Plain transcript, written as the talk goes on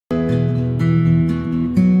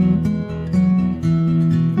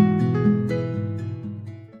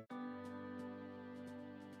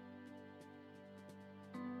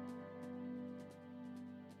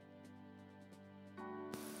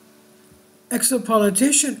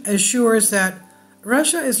Exopolitician assures that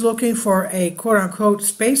Russia is looking for a quote-unquote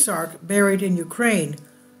space ark buried in Ukraine.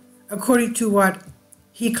 According to what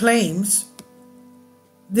he claims,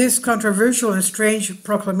 this controversial and strange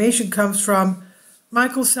proclamation comes from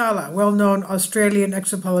Michael Salla, well-known Australian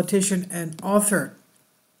exopolitician and author.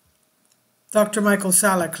 Dr. Michael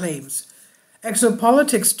Salla claims,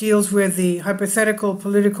 exopolitics deals with the hypothetical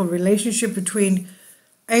political relationship between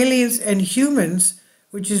aliens and humans,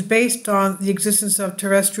 which is based on the existence of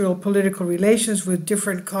terrestrial political relations with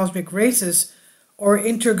different cosmic races or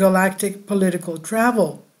intergalactic political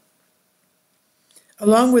travel.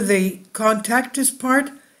 Along with the contactist part,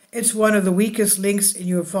 it's one of the weakest links in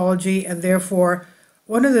ufology and therefore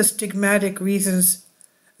one of the stigmatic reasons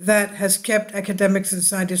that has kept academics and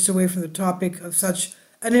scientists away from the topic of such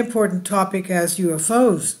an important topic as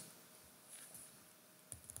UFOs.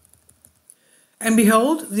 And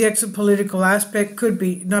behold, the exopolitical aspect could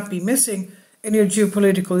not be missing in your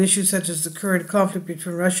geopolitical issues such as the current conflict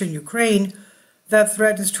between Russia and Ukraine that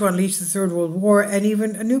threatens to unleash the Third World War and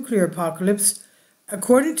even a nuclear apocalypse.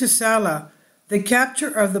 According to Salla, the capture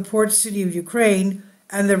of the port city of Ukraine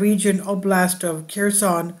and the region Oblast of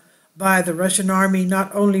Kherson by the Russian army not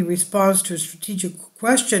only responds to a strategic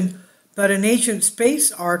question, but an ancient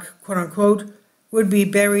space ark, quote-unquote, would be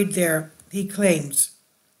buried there, he claims.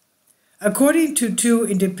 According to two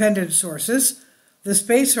independent sources, the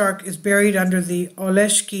space ark is buried under the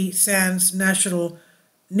Oleshki Sands National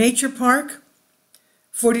Nature Park,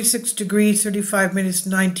 46 degrees 35 minutes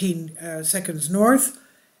 19 seconds north,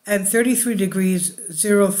 and 33 degrees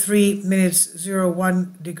 03 minutes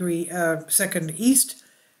 01 second east,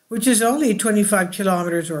 which is only 25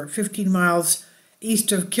 kilometers or 15 miles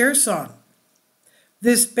east of Kherson.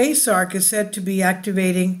 This space ark is said to be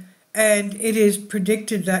activating, and it is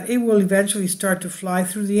predicted that it will eventually start to fly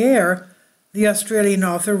through the air, the Australian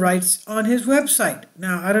author writes on his website.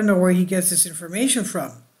 Now, I don't know where he gets this information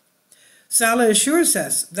from. Salla assures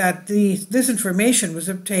us that this information was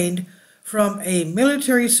obtained from a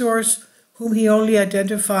military source whom he only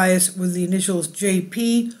identifies with the initials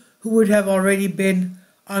JP, who would have already been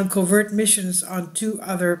on covert missions on two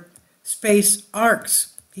other space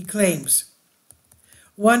arks, he claims.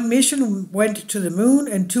 One mission went to the moon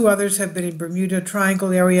and two others have been in Bermuda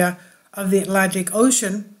Triangle area of the Atlantic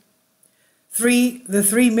Ocean. The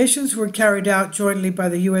three missions were carried out jointly by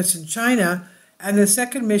the US and China, and the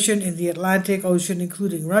second mission in the Atlantic Ocean,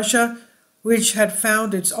 including Russia, which had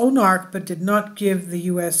found its own ark but did not give the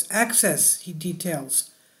US access, he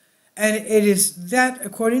details. And it is that,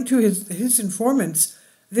 according to his informants,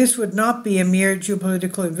 this would not be a mere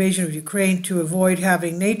geopolitical invasion of Ukraine to avoid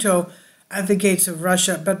having NATO at the gates of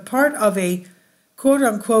Russia, but part of a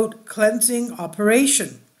quote-unquote cleansing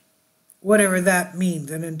operation, whatever that means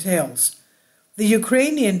and entails. The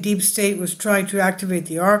Ukrainian deep state was trying to activate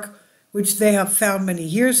the ark, which they have found many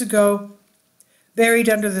years ago, buried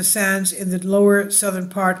under the sands in the lower southern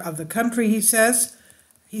part of the country, he says.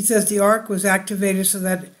 He says the ark was activated so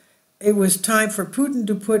that it was time for Putin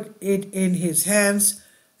to put it in his hands.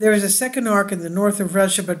 There is a second ark in the north of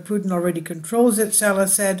Russia, but Putin already controls it, Salla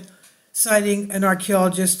said, citing an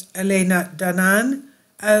archaeologist, Elena Danan,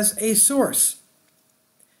 as a source.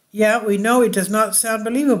 Yeah, we know it does not sound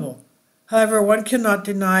believable. However, one cannot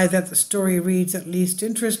deny that the story reads at least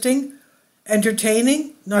interesting,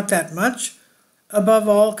 entertaining, not that much, above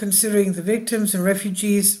all considering the victims and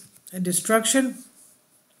refugees and destruction.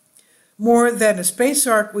 More than a space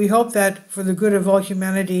ark, we hope that for the good of all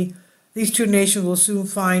humanity, these two nations will soon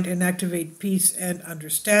find and activate peace and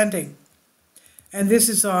understanding. And this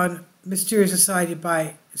is on Mysterious Society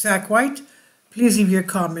by Zach White. Please leave your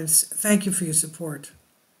comments. Thank you for your support.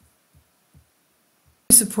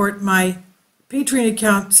 Support my Patreon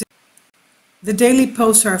account. The daily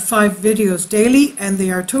posts are 5 videos daily, and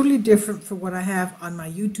they are totally different from what I have on my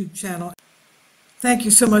YouTube channel. Thank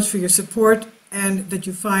you so much for your support and that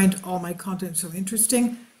you find all my content so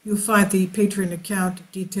interesting. You'll find the Patreon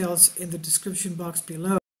account details in the description box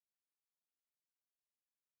below.